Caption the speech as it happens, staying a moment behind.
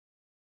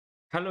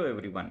Hello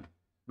everyone.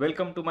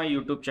 Welcome to my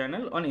YouTube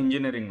channel on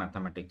engineering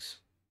mathematics.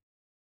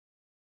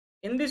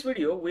 In this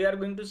video, we are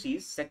going to see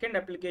second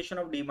application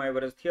of de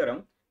Moivre's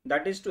theorem,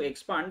 that is to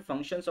expand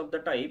functions of the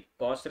type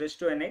cos raised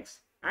to nx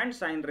and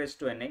sin raised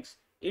to nx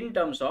in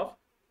terms of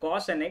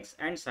cos nx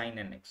and sin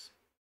nx.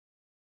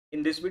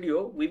 In this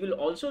video, we will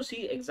also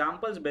see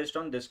examples based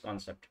on this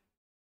concept.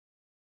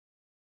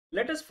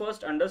 Let us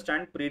first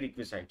understand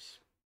prerequisites.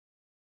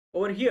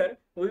 Over here,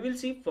 we will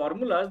see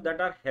formulas that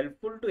are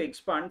helpful to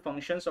expand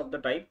functions of the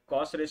type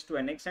cos raised to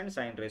nx and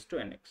sin raised to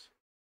nx.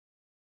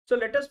 So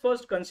let us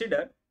first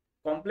consider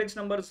complex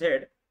number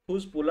z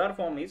whose polar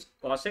form is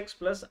cos x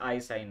plus I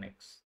sin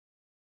x.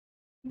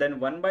 Then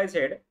 1 by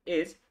z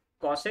is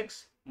cos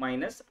x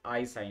minus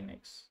I sin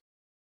x.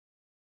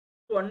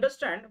 To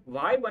understand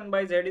why 1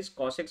 by z is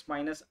cos x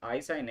minus I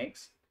sin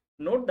x,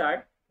 note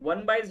that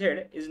 1 by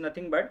z is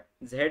nothing but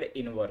z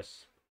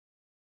inverse.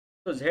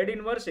 So z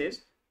inverse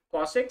is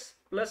cos x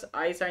plus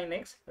I sin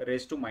x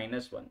raised to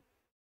minus 1.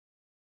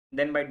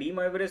 Then by de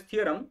Moivre's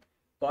theorem,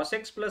 cos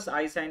x plus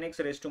I sin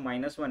x raised to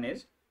minus 1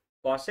 is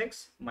cos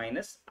x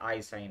minus I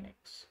sin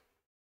x.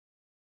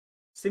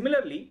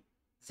 Similarly,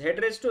 z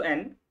raised to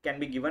n can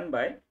be given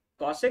by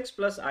cos x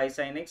plus I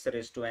sin x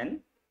raised to n,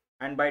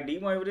 and by de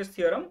Moivre's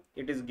theorem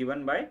it is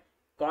given by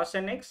cos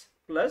nx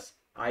plus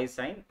I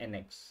sin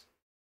nx.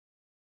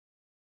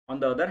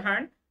 On the other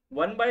hand,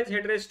 1 by z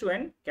raised to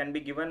n can be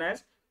given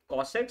as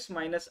cos x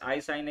minus I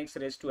sin x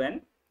raised to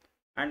n,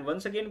 and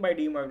once again by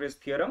de Moivre's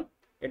theorem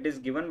it is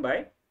given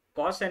by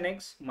cos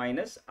nx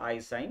minus I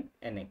sin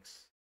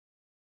nx.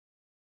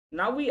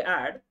 Now we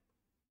add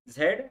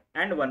z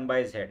and 1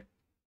 by z.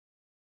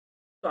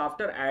 So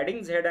after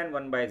adding z and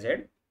 1 by z,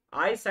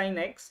 I sin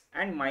x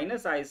and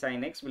minus I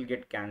sin x will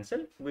get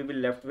cancelled. We will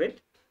left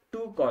with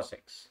 2 cos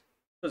x.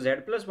 So z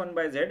plus 1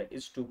 by z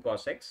is 2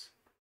 cos x.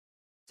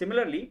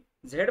 Similarly,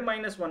 z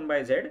minus 1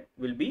 by z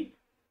will be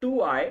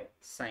 2i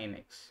sin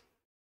x.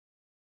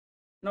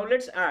 Now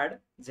let's add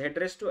z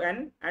raised to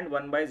n and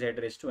 1 by z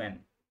raised to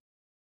n.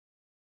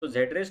 So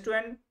z raised to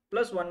n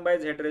plus 1 by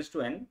z raised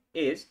to n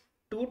is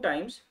 2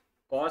 times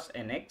cos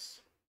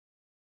nx,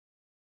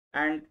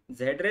 and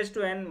z raised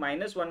to n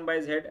minus 1 by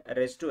z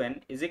raised to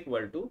n is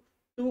equal to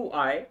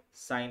 2i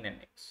sin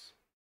nx.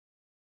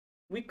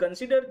 We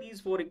consider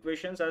these four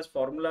equations as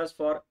formulas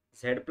for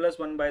z plus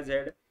 1 by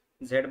z,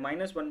 z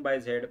minus 1 by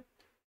z,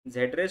 z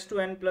raised to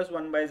n plus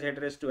 1 by z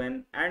raised to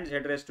n, and z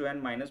raised to n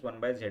minus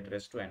 1 by z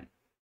raised to n.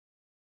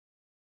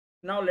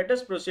 Now let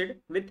us proceed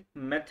with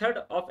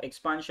method of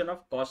expansion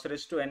of cos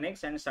raised to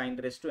nx and sin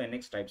raised to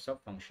nx types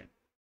of function.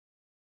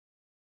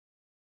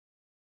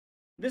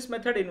 This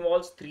method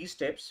involves 3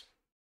 steps.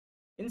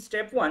 In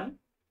step 1,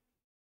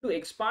 to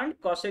expand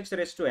cos x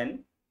raised to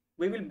n,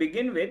 we will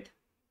begin with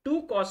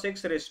 2 cos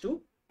x raised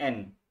to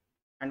n.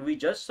 And we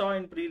just saw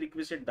in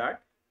prerequisite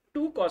that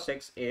 2 cos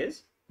x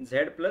is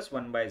z plus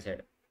 1 by z.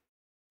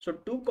 So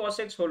 2 cos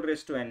x whole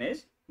raised to n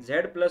is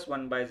z plus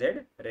 1 by z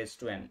raised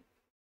to n.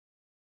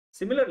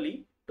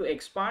 Similarly, to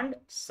expand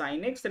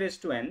sin x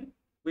raised to n,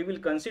 we will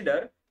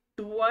consider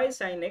 2i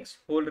sin x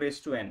whole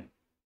raised to n.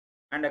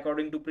 And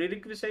according to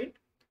prerequisite,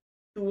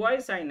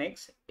 2i sin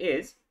x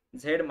is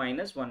z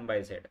minus 1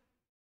 by z.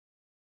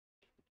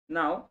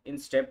 Now in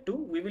step 2,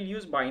 we will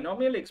use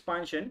binomial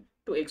expansion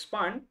to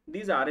expand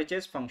these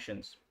RHS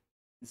functions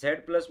z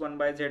plus 1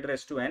 by z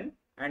raised to n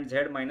and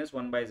z minus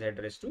 1 by z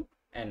raised to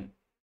n.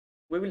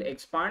 We will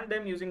expand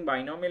them using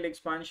binomial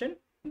expansion,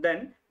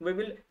 then we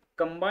will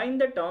combine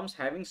the terms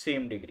having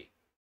same degree.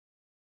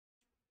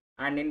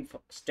 And in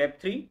step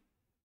 3,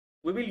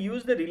 we will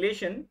use the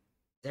relation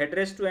z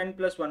raised to n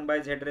plus 1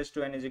 by z raised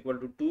to n is equal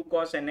to 2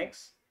 cos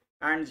nx,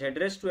 and z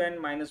raised to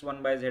n minus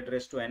 1 by z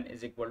raised to n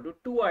is equal to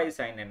 2i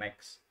sin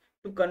nx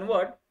to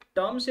convert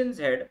terms in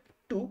z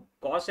to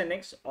cos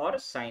nx or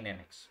sin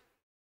nx.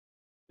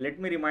 Let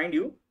me remind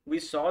you, we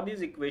saw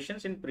these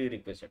equations in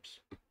prerequisites.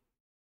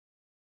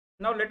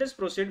 Now let us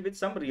proceed with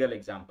some real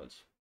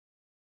examples.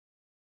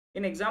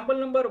 In example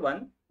number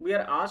 1, we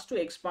are asked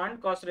to expand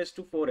cos raised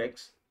to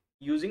 4x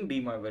using de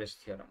Moivre's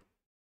theorem.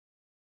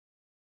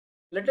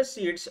 Let us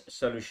see its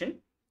solution.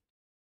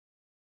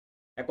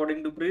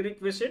 According to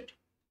prerequisite,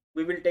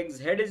 we will take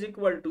z is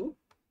equal to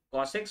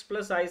cos x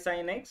plus I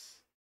sin x.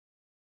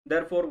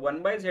 Therefore,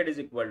 1 by z is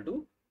equal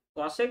to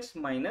cos x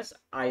minus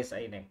I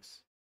sin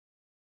x.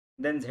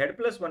 Then z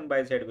plus 1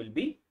 by z will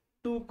be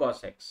 2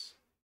 cos x.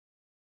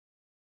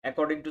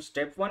 According to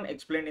step 1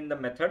 explained in the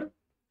method,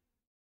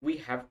 we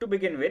have to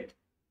begin with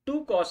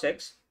 2 cos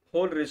x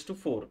whole raised to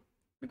 4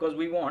 because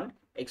we want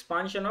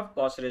expansion of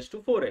cos raised to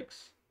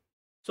 4x.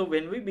 So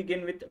when we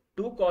begin with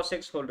 2 cos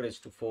x whole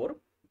raised to 4,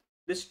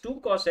 this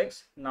 2 cos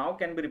x now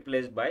can be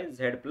replaced by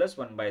z plus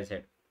 1 by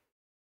z.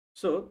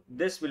 So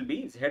this will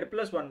be z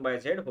plus 1 by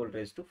z whole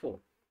raised to 4.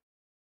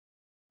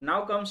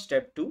 Now comes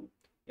step 2.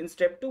 In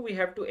step 2, we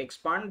have to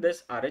expand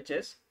this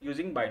RHS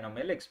using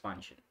binomial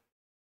expansion.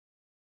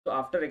 So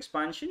after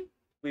expansion,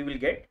 we will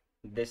get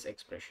this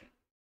expression.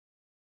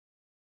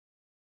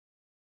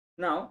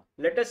 Now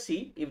let us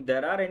see if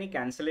there are any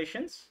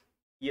cancellations.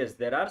 Yes,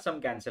 there are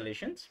some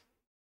cancellations.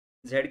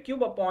 Z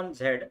cube upon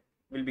Z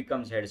will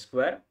become Z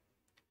square.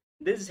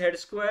 This Z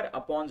square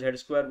upon Z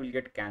square will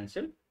get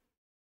cancelled.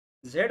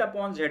 Z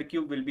upon Z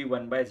cube will be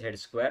 1 by Z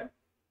square.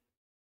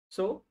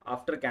 So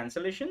after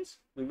cancellations,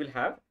 we will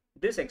have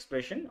this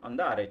expression on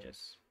the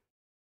RHS.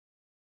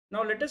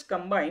 Now let us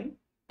combine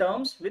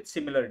terms with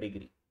similar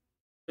degree.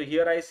 So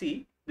here I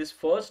see this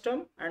first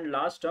term and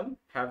last term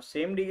have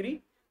same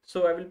degree.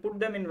 So I will put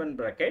them in one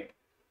bracket.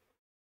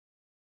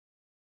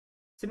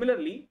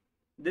 Similarly,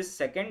 this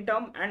second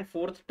term and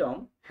fourth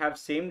term have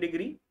same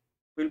degree.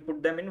 We'll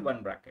put them in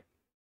one bracket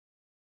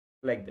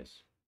like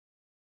this.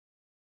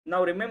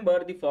 Now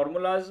remember the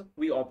formulas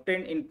we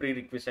obtained in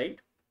prerequisite.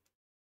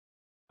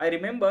 I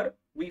remember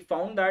we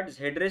found that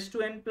z raised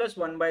to n plus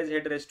 1 by z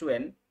raised to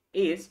n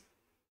is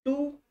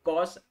 2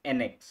 cos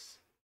nx.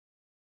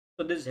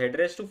 So this z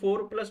raised to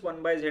 4 plus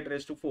 1 by z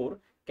raised to 4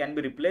 can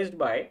be replaced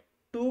by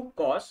 2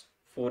 cos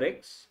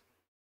 4x.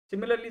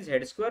 Similarly,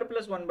 z square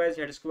plus 1 by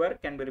z square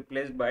can be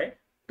replaced by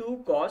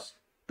 2 cos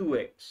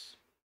 2x.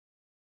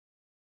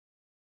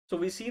 So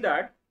we see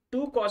that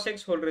 2 cos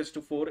x whole raised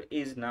to 4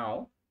 is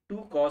now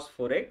 2 cos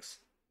 4x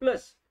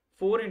plus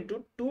 4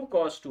 into 2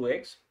 cos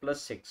 2x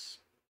plus 6.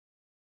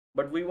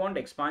 But we want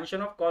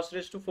expansion of cos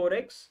raised to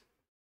 4x.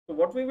 So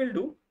what we will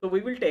do? So we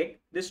will take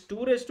this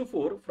 2 raised to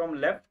 4 from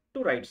left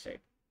to right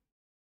side.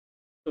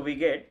 So we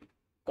get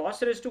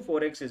cos raised to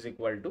 4x is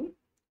equal to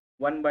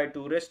 1 by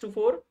 2 raised to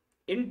 4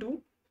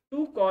 into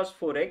 2 cos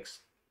 4x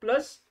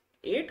plus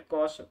 8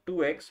 cos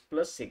 2x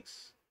plus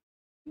 6.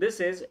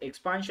 This is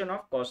expansion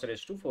of cos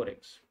raised to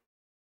 4x.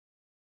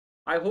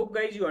 I hope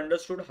guys you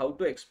understood how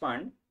to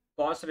expand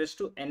cos raised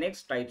to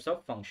nx types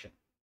of function.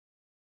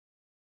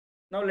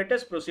 Now let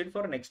us proceed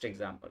for next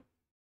example.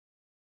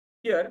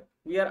 Here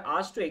we are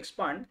asked to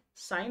expand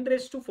sin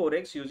raised to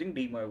 4x using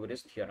de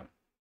Moivre's theorem.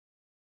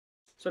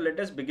 So let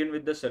us begin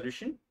with the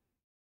solution.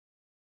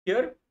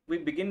 Here we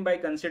begin by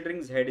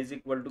considering z is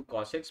equal to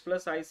cos x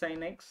plus I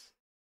sin x.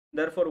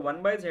 Therefore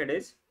 1 by z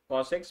is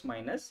cos x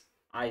minus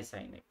I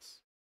sin x.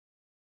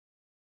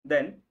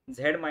 Then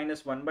z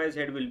minus 1 by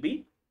z will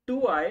be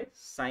 2i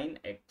sin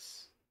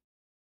x.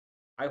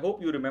 I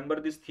hope you remember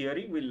this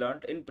theory we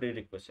learnt in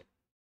prerequisite.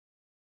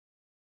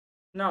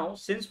 Now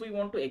since we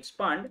want to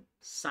expand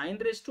sin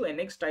raised to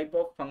nx type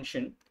of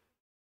function,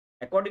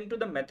 according to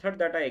the method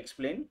that I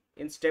explained,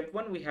 in step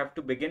 1 we have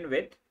to begin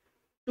with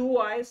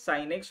 2i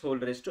sin x whole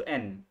raised to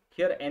n.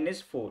 Here n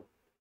is 4.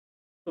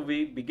 So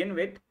we begin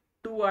with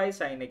 2i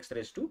sin x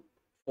raised to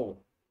 4.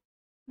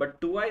 But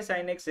 2i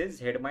sin x is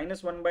z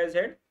minus 1 by z.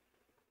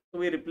 So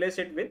we replace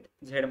it with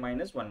z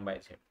minus 1 by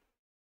z.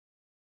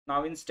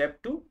 Now in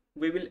step 2,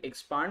 we will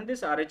expand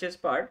this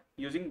RHS part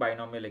using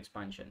binomial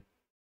expansion.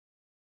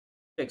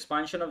 The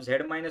expansion of z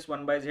minus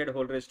 1 by z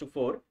whole raised to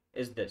 4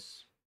 is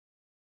this.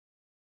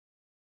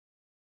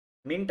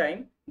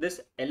 Meantime,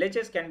 this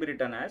LHS can be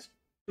written as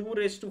 2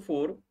 raised to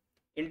 4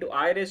 into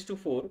I raised to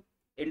 4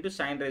 into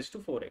sin raised to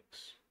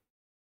 4x.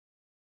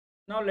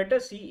 Now let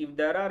us see if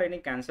there are any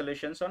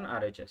cancellations on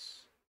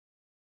RHS.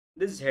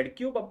 This z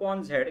cube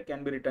upon z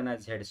can be written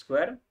as z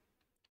square.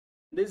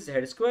 This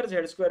z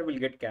square will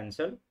get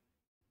cancelled.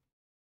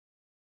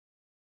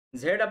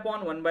 Z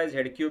upon 1 by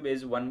z cube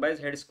is 1 by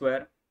z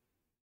square.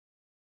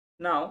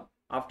 Now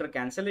after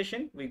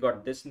cancellation we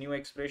got this new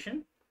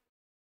expression.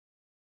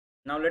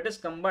 Now let us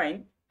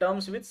combine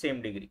terms with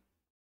same degree.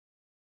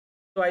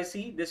 So I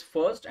see this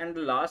first and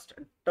the last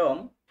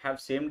term have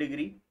same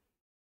degree.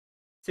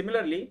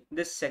 Similarly,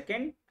 this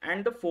second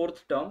and the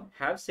fourth term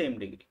have same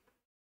degree.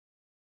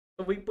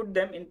 So we put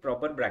them in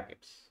proper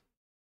brackets.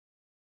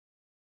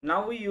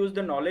 Now we use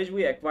the knowledge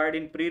we acquired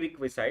in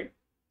prerequisite.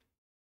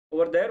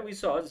 Over there we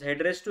saw z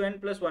raised to n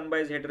plus 1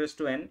 by z raised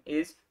to n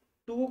is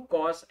 2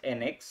 cos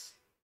nx.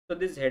 So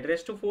this z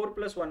raised to 4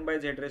 plus 1 by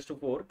z raised to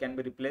 4 can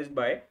be replaced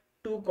by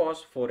 2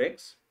 cos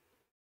 4x.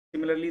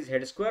 Similarly,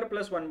 z square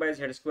plus 1 by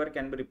z square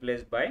can be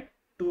replaced by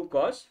 2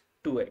 cos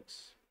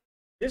 2x.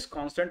 This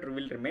constant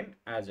will remain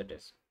as it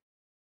is.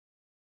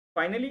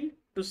 Finally,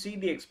 to see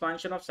the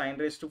expansion of sin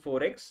raised to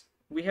 4x,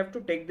 we have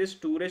to take this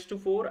 2 raised to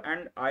 4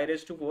 and I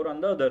raised to 4 on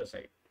the other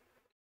side.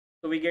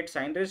 So we get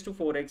sin raised to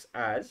 4x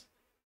as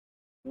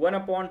 1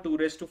 upon 2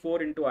 raised to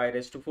 4 into I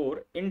raised to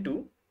 4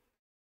 into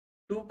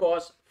 2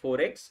 cos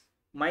 4x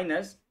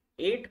minus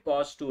 8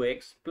 cos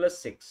 2x plus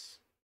 6.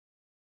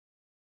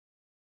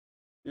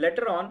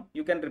 Later on,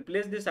 you can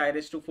replace this I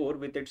raised to 4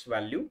 with its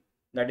value,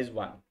 that is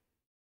 1.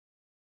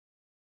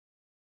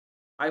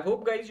 I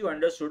hope guys you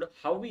understood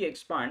how we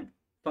expand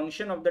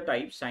function of the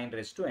type sin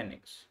raised to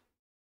nx.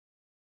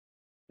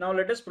 Now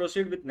let us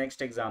proceed with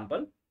next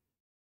example.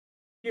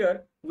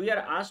 Here we are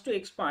asked to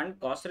expand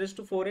cos raised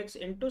to 4x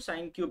into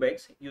sin cube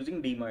x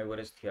using de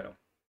Moivre's theorem.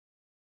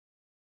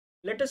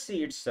 Let us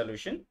see its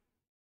solution.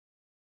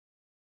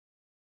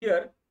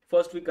 Here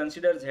first we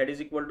consider z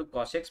is equal to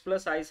cos x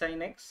plus I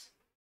sin x.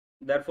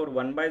 Therefore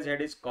 1 by z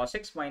is cos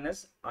x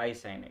minus I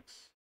sin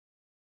x.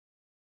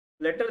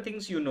 Later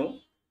things you know,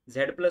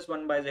 z plus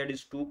 1 by z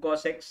is 2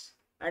 cos x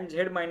and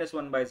z minus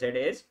 1 by z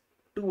is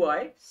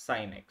 2i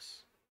sin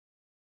x.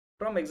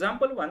 From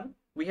example 1,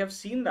 we have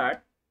seen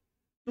that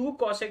 2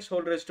 cos x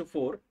whole raised to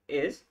 4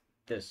 is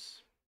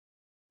this.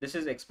 This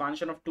is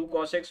expansion of 2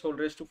 cos x whole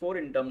raised to 4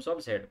 in terms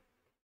of z.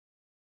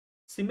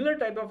 Similar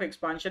type of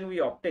expansion we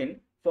obtain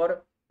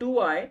for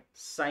 2i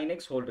sin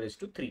x whole raised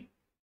to 3.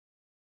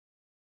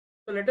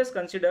 So let us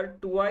consider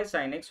 2i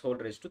sin x whole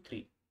raised to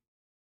 3.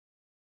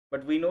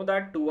 But we know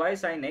that 2i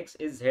sin x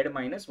is z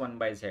minus 1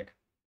 by z.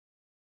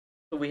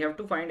 So we have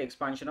to find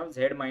expansion of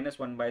z minus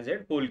 1 by z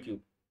whole cube.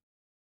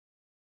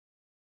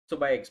 So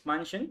by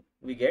expansion,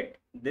 we get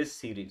this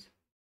series.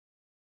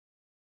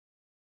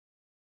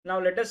 Now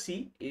let us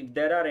see if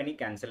there are any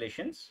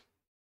cancellations.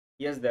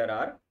 Yes, there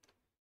are.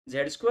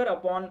 Z square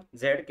upon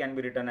z can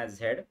be written as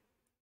z.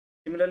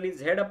 Similarly,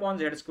 z upon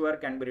z square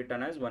can be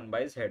written as 1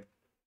 by z.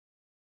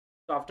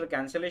 So after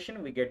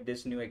cancellation, we get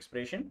this new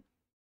expression.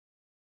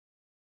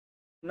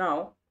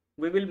 Now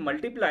we will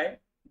multiply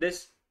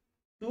this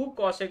 2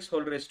 cos x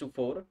whole raised to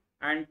 4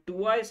 and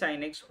 2i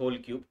sin x whole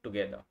cube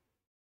together.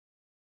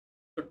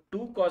 So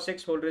 2 cos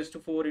x whole raised to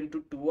 4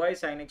 into 2i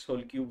sin x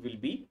whole cube will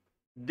be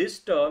this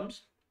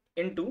terms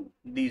into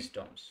these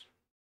terms,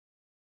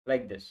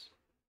 like this.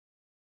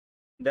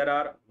 There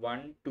are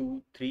 1,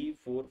 2, 3,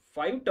 4,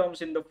 5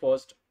 terms in the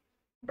first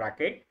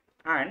bracket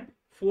and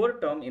 4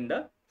 terms in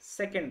the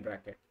second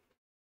bracket.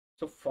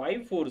 So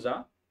 5 fours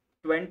are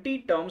 20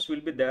 terms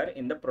will be there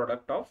in the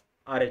product of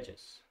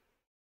RHS.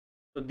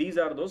 So these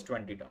are those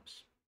 20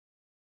 terms.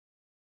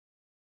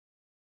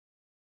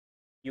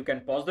 You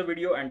can pause the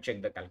video and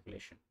check the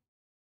calculation.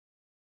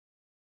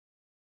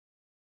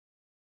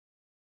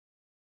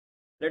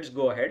 Let's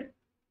go ahead.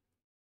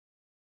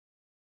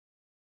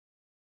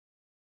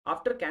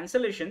 After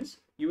cancellations,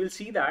 you will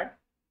see that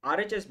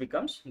RHS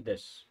becomes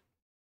this.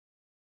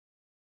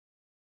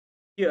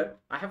 Here,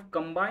 I have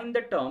combined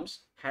the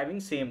terms having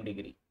same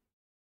degree.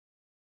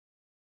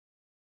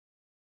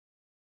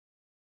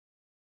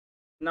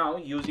 Now,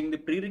 using the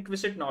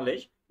prerequisite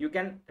knowledge, you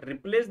can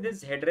replace this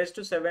z raised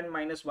to 7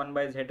 minus 1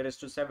 by z raised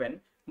to 7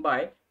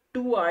 by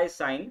 2i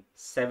sin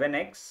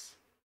 7x.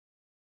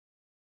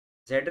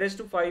 Z raised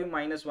to 5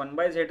 minus 1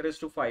 by z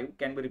raised to 5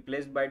 can be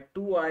replaced by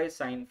 2i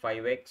sin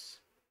 5x.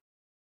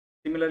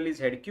 Similarly,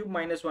 z cube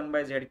minus 1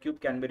 by z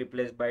cube can be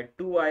replaced by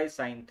 2i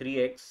sin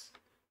 3x,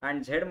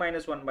 and z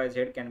minus 1 by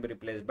z can be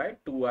replaced by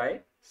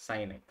 2i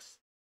sin x.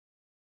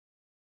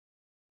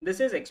 This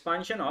is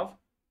expansion of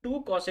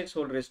 2 cos x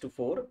whole raised to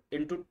 4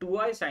 into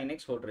 2i sin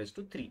x whole raised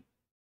to 3.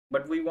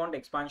 But we want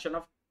expansion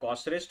of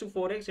cos raised to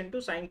 4x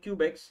into sin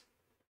cube x.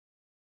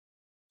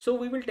 So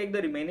we will take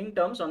the remaining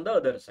terms on the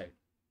other side.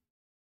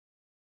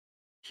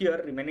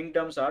 Here remaining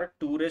terms are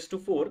 2 raised to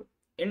 4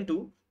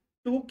 into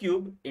 2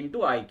 cube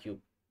into I cube.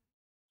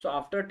 So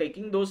after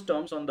taking those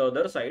terms on the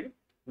other side,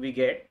 we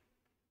get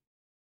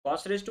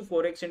cos raised to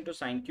 4x into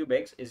sin cube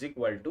x is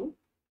equal to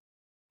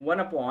 1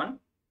 upon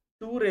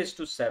 2 raised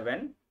to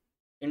 7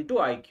 into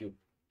I cube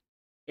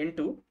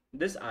into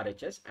this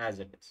RHS as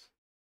it is.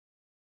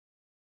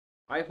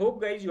 I hope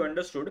guys you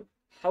understood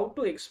how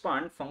to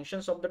expand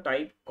functions of the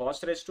type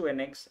cos raised to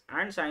nx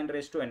and sin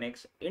raised to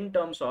nx in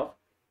terms of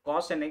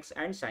cos nx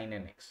and sin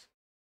nx.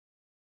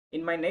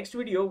 In my next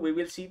video, we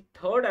will see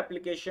third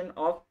application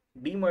of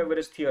de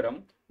Moivre's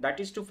theorem, that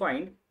is to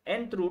find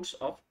nth roots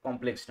of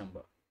complex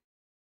number.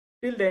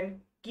 Till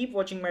then, keep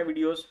watching my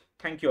videos.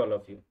 Thank you all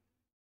of you.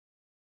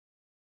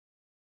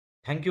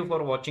 Thank you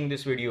for watching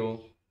this video.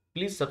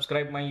 Please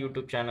subscribe my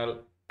YouTube channel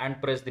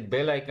and press the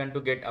bell icon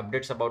to get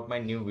updates about my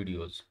new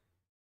videos.